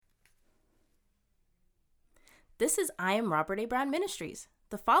This is I Am Robert A. Brown Ministries.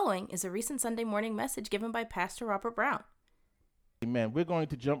 The following is a recent Sunday morning message given by Pastor Robert Brown. Amen. We're going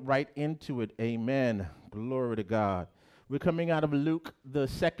to jump right into it. Amen. Glory to God. We're coming out of Luke, the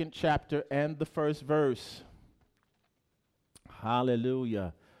 2nd chapter and the 1st verse.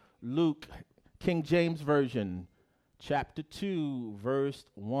 Hallelujah. Luke, King James Version, chapter 2, verse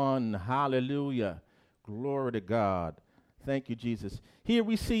 1. Hallelujah. Glory to God. Thank you, Jesus. Here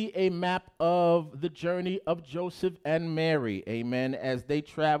we see a map of the journey of Joseph and Mary, amen, as they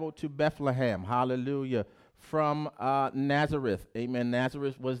traveled to Bethlehem, hallelujah, from Nazareth, amen.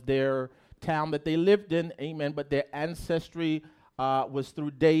 Nazareth was their town that they lived in, amen, but their ancestry was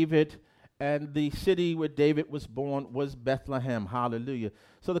through David, and the city where David was born was Bethlehem, hallelujah.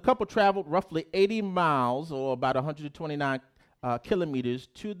 So the couple traveled roughly 80 miles, or about 129 kilometers,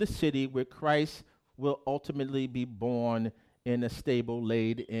 to the city where Christ will ultimately be born in a stable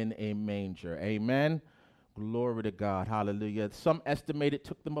laid in a manger. Amen. Glory to God. Hallelujah. Some estimate it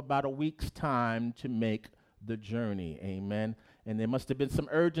took them about a week's time to make the journey. Amen. And there must have been some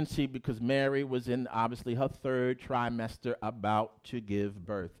urgency because Mary was in obviously her 3rd trimester about to give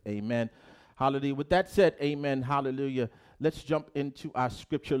birth. Amen. Hallelujah. With that said, amen. Hallelujah. Let's jump into our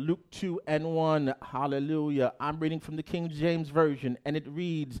scripture, Luke 2 and 1. Hallelujah. I'm reading from the King James Version, and it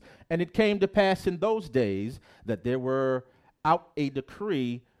reads, "And it came to pass in those days that there were out a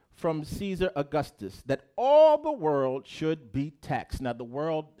decree from Caesar Augustus that all the world should be taxed." Now, the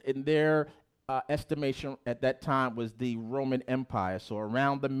world in their estimation at that time was the Roman Empire, so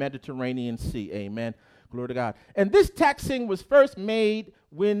around the Mediterranean Sea. Amen. Glory to God. And this taxing was first made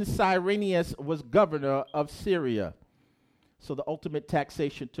when Cyrenius was governor of Syria. So the ultimate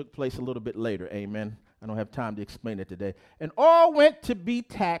taxation took place a little bit later. Amen. I don't have time to explain it today. "And all went to be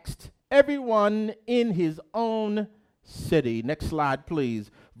taxed, everyone in his own city." Next slide,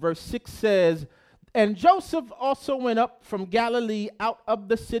 please. Verse 6 says, "And Joseph also went up from Galilee out of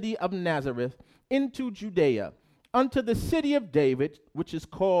the city of Nazareth into Judea, unto the city of David, which is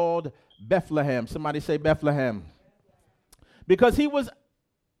called Bethlehem." Somebody say Bethlehem. "Because he was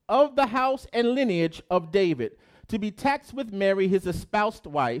of the house and lineage of David, to be taxed with Mary, his espoused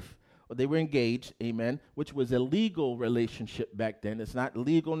wife," or they were engaged, amen, which was a legal relationship back then. It's not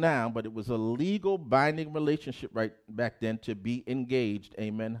legal now, but it was a legal binding relationship right back then to be engaged,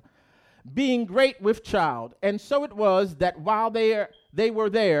 amen, "being great with child. And so it was that while they were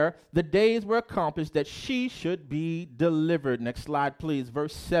there, the days were accomplished that she should be delivered." Next slide, please.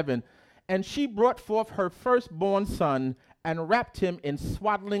 Verse 7, "And she brought forth her firstborn son, and wrapped him in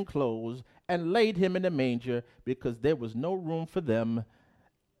swaddling clothes, and laid him in a manger, because there was no room for them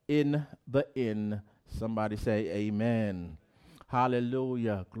in the inn." Somebody say amen.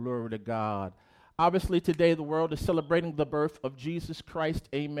 Hallelujah. Glory to God. Obviously, today the world is celebrating the birth of Jesus Christ.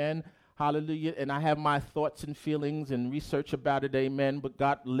 Amen. Hallelujah. And I have my thoughts and feelings and research about it. Amen. But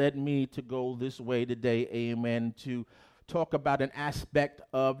God led me to go this way today. Amen. To talk about an aspect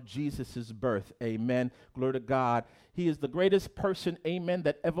of Jesus' birth. Amen. Glory to God. He is the greatest person, amen,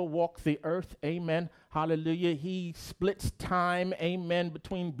 that ever walked the earth. Amen. Hallelujah. He splits time, amen,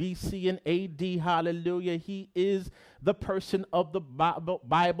 between BC and AD. Hallelujah. He is the person of the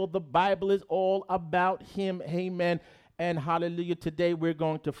Bible. The Bible is all about him. Amen. And hallelujah. Today we're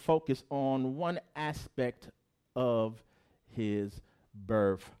going to focus on one aspect of his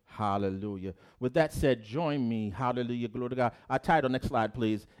birth. Hallelujah. With that said, join me. Hallelujah. Glory to God. Our title, next slide,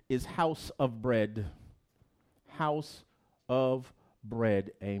 please, is House of Bread. House of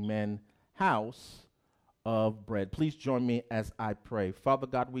Bread. Amen. House of Bread. Please join me as I pray. Father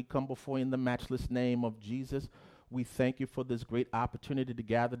God, we come before you in the matchless name of Jesus. We thank you for this great opportunity to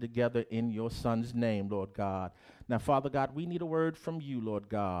gather together in your Son's name, Lord God. Now, Father God, we need a word from you, Lord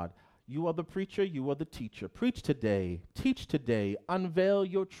God. You are the preacher, you are the teacher. Preach today, teach today, unveil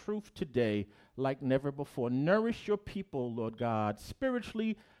your truth today like never before. Nourish your people, Lord God.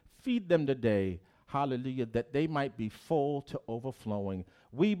 Spiritually feed them today. Hallelujah, that they might be full to overflowing.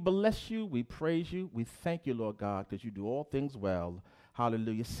 We bless you, we praise you, we thank you, Lord God, because you do all things well.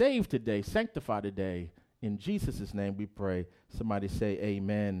 Hallelujah. Save today, sanctify today. In Jesus' name we pray. Somebody say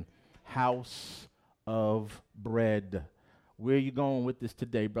amen. House of Bread. Where are you going with this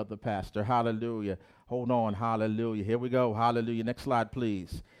today, brother pastor? Hallelujah. Hold on. Hallelujah. Here we go. Hallelujah. Next slide,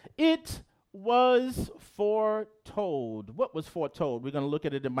 please. It was foretold. What was foretold? We're going to look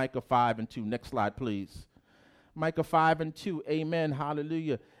at it in Micah 5 and 2. Next slide, please. Micah 5 and 2. Amen.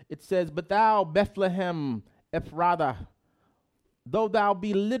 Hallelujah. It says, "But thou, Bethlehem Ephrathah, though thou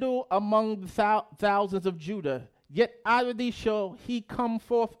be little among the thousands of Judah, yet out of thee shall he come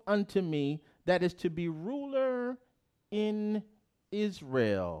forth unto me, that is to be ruler in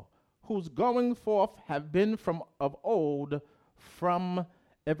Israel." whose going forth have been from of old, from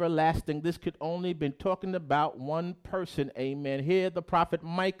everlasting. This could only been talking about one person. Amen. Here the prophet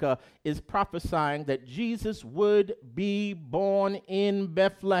Micah is prophesying that Jesus would be born in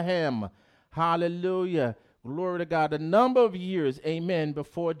Bethlehem. Hallelujah. Glory to God. A number of years, amen,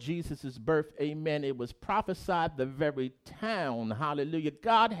 before Jesus' birth, amen, it was prophesied the very town, hallelujah,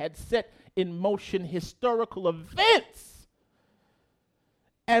 God had set in motion historical events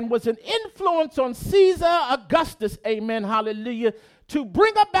and was an influence on Caesar Augustus, amen, hallelujah, to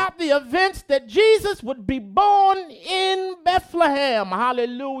bring about the events that Jesus would be born in Bethlehem,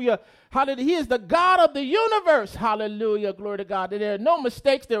 hallelujah. Hallelujah. He is the God of the universe. Hallelujah. Glory to God. There are no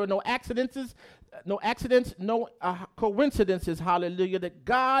mistakes. There are no accidents, no coincidences. Hallelujah. That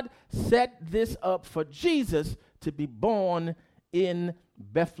God set this up for Jesus to be born in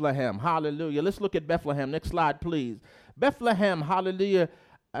Bethlehem. Hallelujah. Let's look at Bethlehem. Next slide, please. Bethlehem. Hallelujah.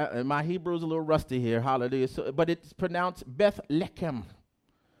 My Hebrew is a little rusty here. Hallelujah. But it's pronounced Bethlehem.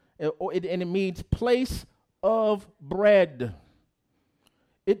 And it means place of bread.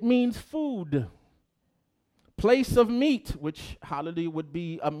 It means food, place of meat, which, hallelujah, would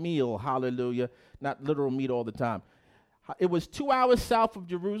be a meal, hallelujah, not literal meat all the time. It was 2 hours south of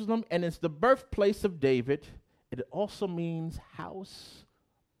Jerusalem, and it's the birthplace of David. It also means house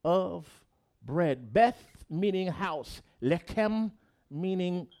of bread. Beth meaning house, Lechem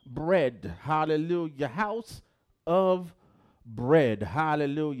meaning bread, hallelujah, house of bread.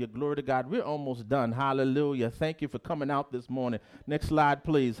 Hallelujah. Glory to God. We're almost done. Hallelujah. Thank you for coming out this morning. Next slide,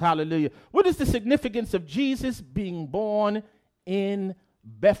 please. Hallelujah. What is the significance of Jesus being born in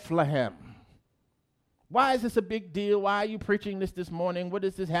Bethlehem? Why is this a big deal? Why are you preaching this morning? What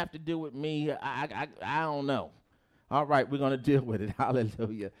does this have to do with me? I don't know. All right, we're going to deal with it.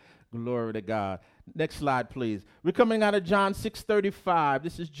 Hallelujah. Glory to God. Next slide, please. We're coming out of John 6:35.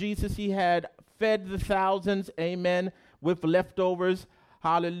 This is Jesus. He had fed the thousands. Amen. With leftovers,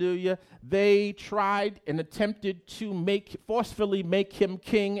 hallelujah. They tried and attempted to forcefully make him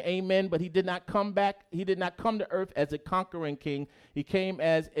king, amen, but he did not come back. He did not come to earth as a conquering king. He came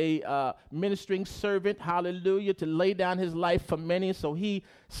as a ministering servant, hallelujah, to lay down his life for many. So he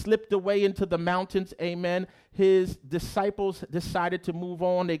slipped away into the mountains, amen. His disciples decided to move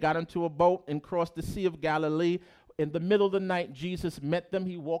on. They got into a boat and crossed the Sea of Galilee. In the middle of the night, Jesus met them.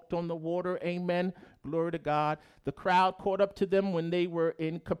 He walked on the water. Amen. Glory to God. The crowd caught up to them when they were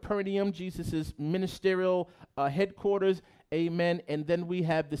in Capernaum, Jesus' ministerial headquarters. Amen. And then we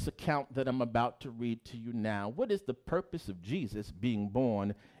have this account that I'm about to read to you now. What is the purpose of Jesus being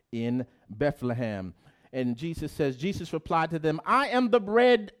born in Bethlehem? And Jesus replied to them, I am the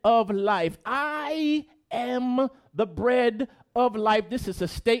bread of life. I am the bread of life. This is a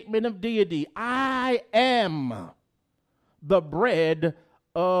statement of deity. I am the bread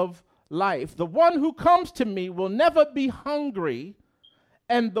of life. The one who comes to me will never be hungry,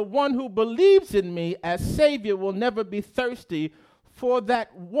 and the one who believes in me as Savior will never be thirsty, for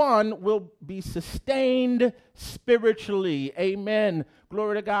that one will be sustained spiritually. Amen.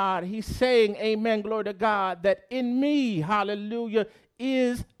 Glory to God. He's saying, amen, glory to God, that in me, hallelujah,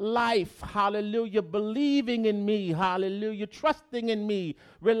 is life, hallelujah, believing in me, hallelujah, trusting in me,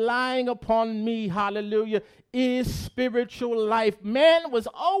 relying upon me, hallelujah, is spiritual life. Man was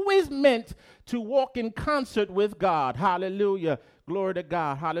always meant to walk in concert with God, hallelujah, glory to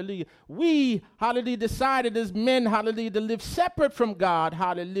God, hallelujah. We, hallelujah, decided as men, hallelujah, to live separate from God,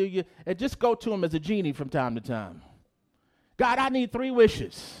 hallelujah, and just go to him as a genie from time to time. God, I need 3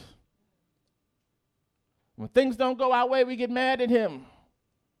 wishes. When things don't go our way, we get mad at him.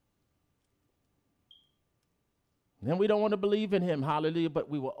 Then we don't want to believe in him, hallelujah, but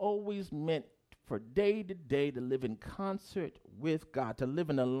we were always meant for day to day to live in concert with God, to live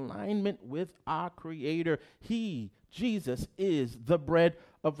in alignment with our Creator. He, Jesus, is the bread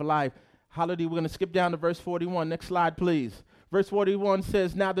of life. Hallelujah. We're going to skip down to verse 41. Next slide, please. Verse 41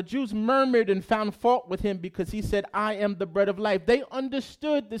 says, now the Jews murmured and found fault with him because he said, I am the bread of life. They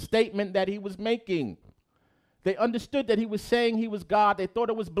understood the statement that he was making. They understood that he was saying he was God. They thought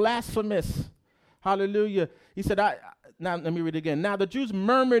it was blasphemous. Hallelujah. He said, now let me read it again. Now the Jews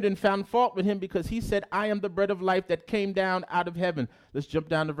murmured and found fault with him because he said, I am the bread of life that came down out of heaven. Let's jump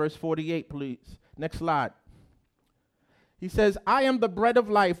down to verse 48, please. Next slide. He says, I am the bread of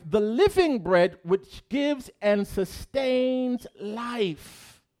life, the living bread which gives and sustains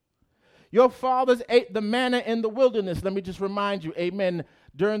life. Your fathers ate the manna in the wilderness. Let me just remind you, amen.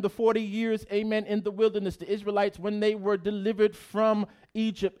 During the 40 years, amen, in the wilderness, the Israelites, when they were delivered from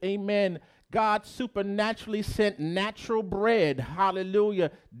Egypt, amen, God supernaturally sent natural bread,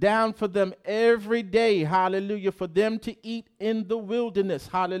 hallelujah, down for them every day, hallelujah, for them to eat in the wilderness,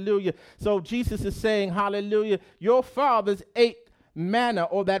 hallelujah. So Jesus is saying, hallelujah, your fathers ate manna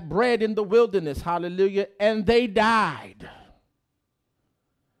or that bread in the wilderness, hallelujah, and they died.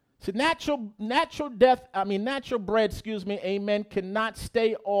 So natural bread, amen, cannot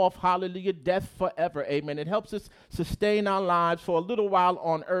stay off, hallelujah, death forever, amen. It helps us sustain our lives for a little while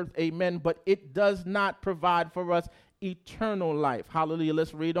on earth, amen, but it does not provide for us eternal life, hallelujah.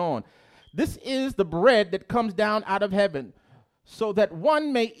 Let's read on. This is the bread that comes down out of heaven, so that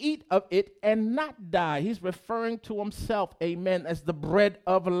one may eat of it and not die. He's referring to himself, amen, as the bread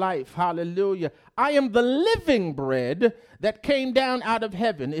of life. Hallelujah. I am the living bread that came down out of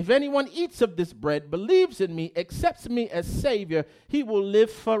heaven. If anyone eats of this bread, believes in me, accepts me as Savior, he will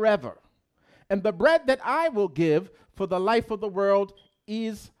live forever. And the bread that I will give for the life of the world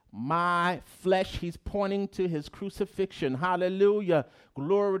is my flesh. He's pointing to his crucifixion. Hallelujah.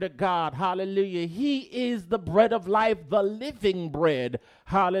 Glory to God. Hallelujah. He is the bread of life, the living bread.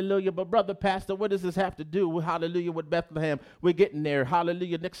 Hallelujah. But brother pastor, what does this have to do with, hallelujah, with Bethlehem? We're getting there.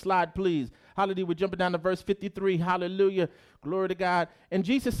 Hallelujah. Next slide, please. Hallelujah. We're jumping down to verse 53. Hallelujah. Glory to God. And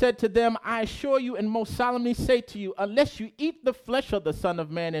Jesus said to them, I assure you and most solemnly say to you, unless you eat the flesh of the Son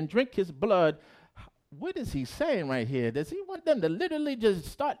of Man and drink his blood. What is he saying right here? Does he want them to literally just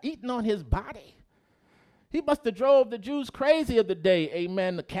start eating on his body? He must have drove the Jews crazy of the day.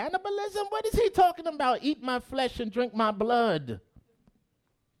 Amen. The cannibalism? What is he talking about? Eat my flesh and drink my blood.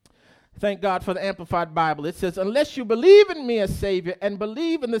 Thank God for the Amplified Bible. It says, unless you believe in me as Savior and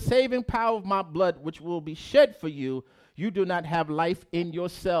believe in the saving power of my blood, which will be shed for you, you do not have life in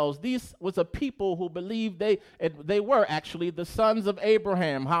yourselves. These was a people who believed they were actually the sons of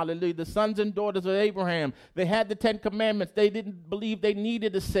Abraham. Hallelujah. The sons and daughters of Abraham. They had the 10 Commandments. They didn't believe they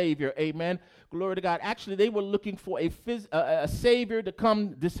needed a Savior. Amen. Glory to God. Actually, they were looking for a Savior to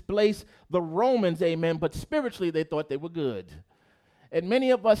come displace the Romans. Amen. But spiritually, they thought they were good. And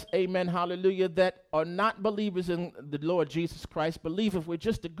many of us, amen, hallelujah, that are not believers in the Lord Jesus Christ, believe if we're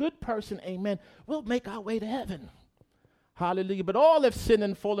just a good person, amen, we'll make our way to heaven. Hallelujah. But all have sinned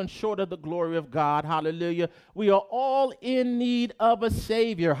and fallen short of the glory of God. Hallelujah. We are all in need of a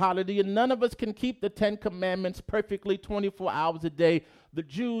Savior. Hallelujah. None of us can keep the 10 Commandments perfectly 24 hours a day. The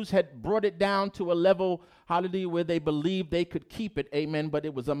Jews had brought it down to a level, hallelujah, where they believed they could keep it. Amen. But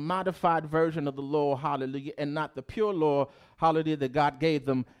it was a modified version of the law. Hallelujah. And not the pure law. Hallelujah. That God gave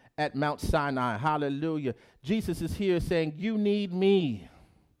them at Mount Sinai. Hallelujah. Jesus is here saying, you need me.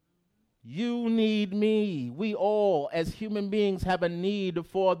 You need me. We all, as human beings, have a need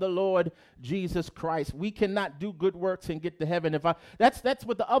for the Lord Jesus Christ. We cannot do good works and get to heaven. That's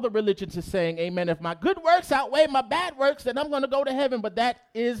what the other religions are saying, amen. If my good works outweigh my bad works, then I'm going to go to heaven. But that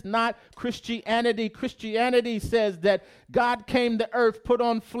is not Christianity. Christianity says that God came to earth, put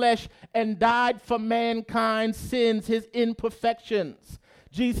on flesh, and died for mankind's sins, his imperfections.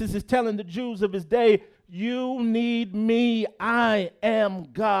 Jesus is telling the Jews of his day, you need me. I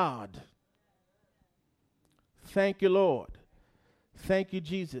am God. Thank you, Lord. Thank you,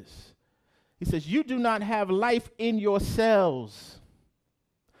 Jesus. He says, you do not have life in yourselves.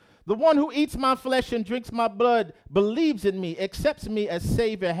 The one who eats my flesh and drinks my blood believes in me, accepts me as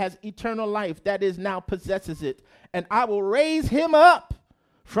Savior, has eternal life, that is, now possesses it. And I will raise him up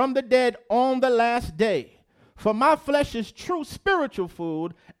from the dead on the last day. For my flesh is true spiritual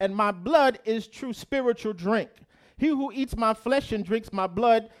food, and my blood is true spiritual drink. He who eats my flesh and drinks my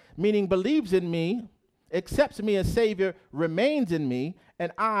blood, meaning believes in me, accepts me as Savior, remains in me,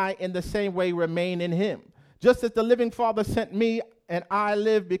 and I in the same way remain in him. Just as the living Father sent me, and I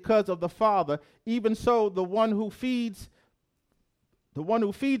live because of the Father, even so the one who feeds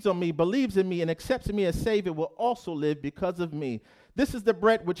on me, believes in me, and accepts me as Savior will also live because of me. This is the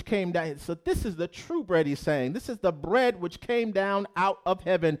bread which came down. So this is the true bread, he's saying. This is the bread which came down out of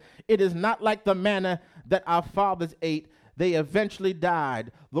heaven. It is not like the manna that our fathers ate. They eventually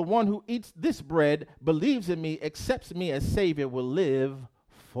died. The one who eats this bread, believes in me, accepts me as Savior, will live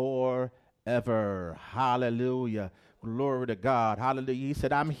forever. Hallelujah. Glory to God. Hallelujah. He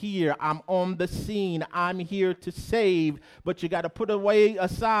said, I'm here. I'm on the scene. I'm here to save. But you got to put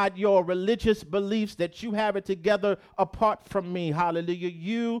aside your religious beliefs that you have it together apart from me. Hallelujah.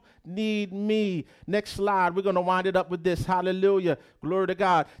 You need me. Next slide. We're going to wind it up with this. Hallelujah. Glory to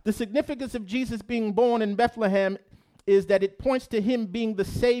God. The significance of Jesus being born in Bethlehem is that it points to him being the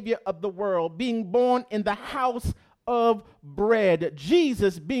Savior of the world, being born in the house of bread.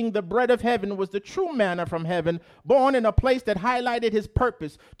 Jesus, being the bread of heaven, was the true manna from heaven, born in a place that highlighted his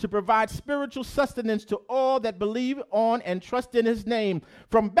purpose to provide spiritual sustenance to all that believe on and trust in his name.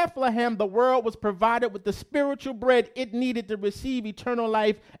 From Bethlehem, the world was provided with the spiritual bread it needed to receive eternal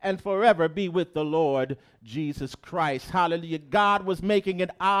life and forever be with the Lord Jesus Christ. Hallelujah. God was making it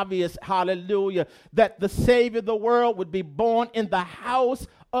obvious, hallelujah, that the Savior of the world would be born in the house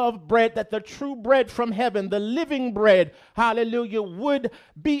of bread, that the true bread from heaven, the living bread, hallelujah, would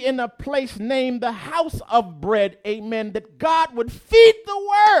be in a place named the house of bread, amen, that God would feed the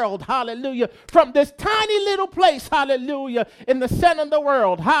world, hallelujah, from this tiny little place, hallelujah, in the center of the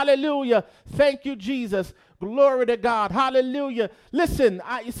world, hallelujah. Thank you, Jesus. Glory to God. Hallelujah. Listen,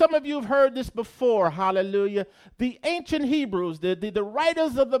 some of you have heard this before. Hallelujah. The ancient Hebrews, the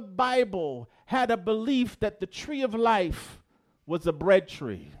writers of the Bible, had a belief that the tree of life was a bread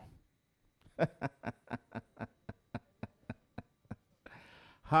tree.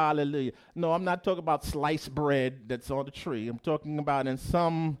 Hallelujah. No, I'm not talking about sliced bread that's on the tree. I'm talking about in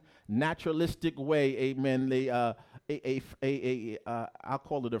some naturalistic way, amen, I'll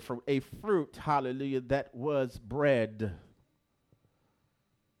call it a fruit, hallelujah, that was bread.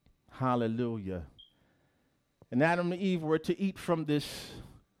 Hallelujah. And Adam and Eve were to eat from this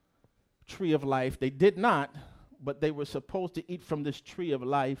tree of life. They did not, but they were supposed to eat from this tree of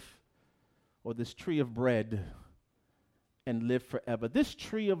life or this tree of bread and live forever. This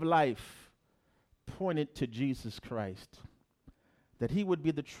tree of life pointed to Jesus Christ, that he would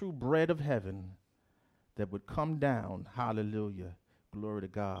be the true bread of heaven that would come down, hallelujah, glory to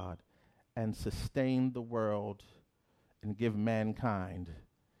God, and sustain the world and give mankind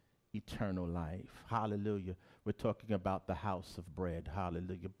eternal life. Hallelujah. We're talking about the house of bread.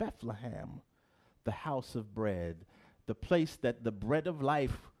 Hallelujah. Bethlehem, the house of bread, the place that the bread of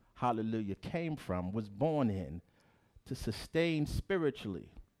life, hallelujah, came from, was born in to sustain spiritually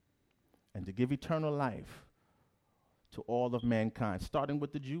and to give eternal life to all of mankind, starting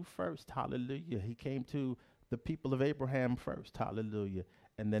with the Jew first, hallelujah. He came to the people of Abraham first, hallelujah,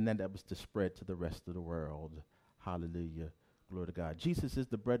 and then that was to spread to the rest of the world, hallelujah, glory to God. Jesus is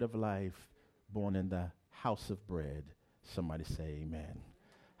the bread of life, born in the house of bread. Somebody say amen.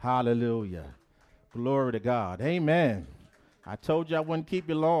 Hallelujah. Glory to God. Amen. I told you I wouldn't keep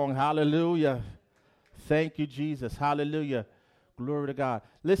you long. Hallelujah. Thank you, Jesus. Hallelujah. Glory to God.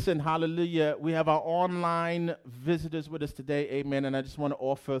 Listen, hallelujah. We have our online visitors with us today. Amen. And I just want to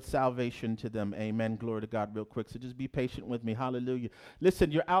offer salvation to them. Amen. Glory to God real quick. So just be patient with me. Hallelujah.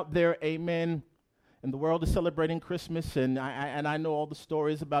 Listen, you're out there. Amen. And the world is celebrating Christmas. And I know all the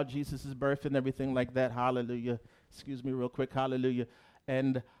stories about Jesus' birth and everything like that. Hallelujah. Excuse me real quick. Hallelujah.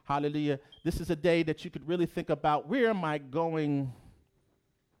 And hallelujah. This is a day that you could really think about, where am I going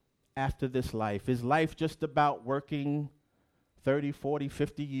after this life? Is life just about working 30, 40,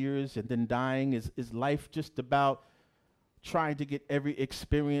 50 years and then dying? Is life just about trying to get every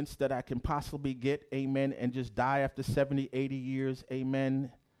experience that I can possibly get, amen, and just die after 70, 80 years,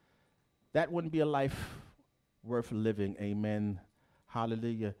 amen? That wouldn't be a life worth living, amen.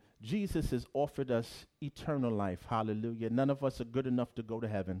 Hallelujah. Jesus has offered us eternal life, hallelujah. None of us are good enough to go to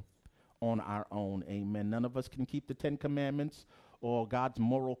heaven on our own, amen. None of us can keep the 10 Commandments or God's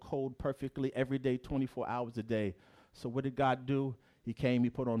moral code perfectly every day, 24 hours a day. So what did God do? He came, he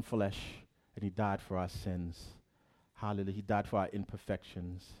put on flesh, and he died for our sins. Hallelujah. He died for our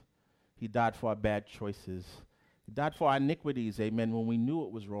imperfections. He died for our bad choices. He died for our iniquities, amen, when we knew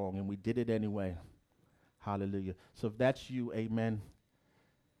it was wrong and we did it anyway. Hallelujah. So if that's you, amen,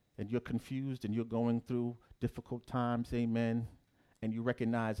 and you're confused and you're going through difficult times, amen, and you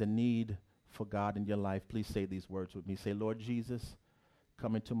recognize a need for God in your life, please say these words with me. Say, Lord Jesus,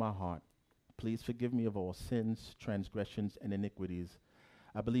 come into my heart. Please forgive me of all sins, transgressions, and iniquities.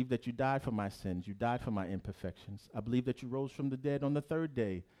 I believe that you died for my sins. You died for my imperfections. I believe that you rose from the dead on the third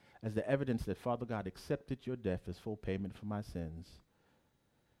day as the evidence that Father God accepted your death as full payment for my sins.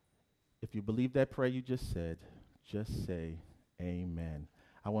 If you believe that prayer you just said, just say amen.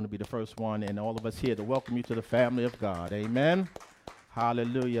 I want to be the first one and all of us here to welcome you to the family of God. Amen.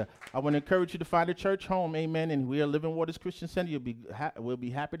 Hallelujah. I want to encourage you to find a church home, amen, and we are Living Waters Christian Center. We'll be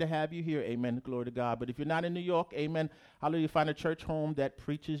happy to have you here, amen, glory to God. But if you're not in New York, amen, hallelujah, find a church home that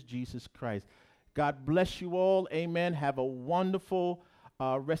preaches Jesus Christ. God bless you all, amen. Have a wonderful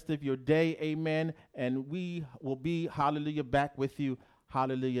rest of your day, amen, and we will be, hallelujah, back with you,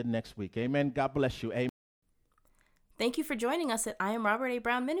 hallelujah, next week, amen. God bless you, amen. Thank you for joining us at I Am Robert A.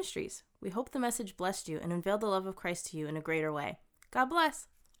 Brown Ministries. We hope the message blessed you and unveiled the love of Christ to you in a greater way. God bless.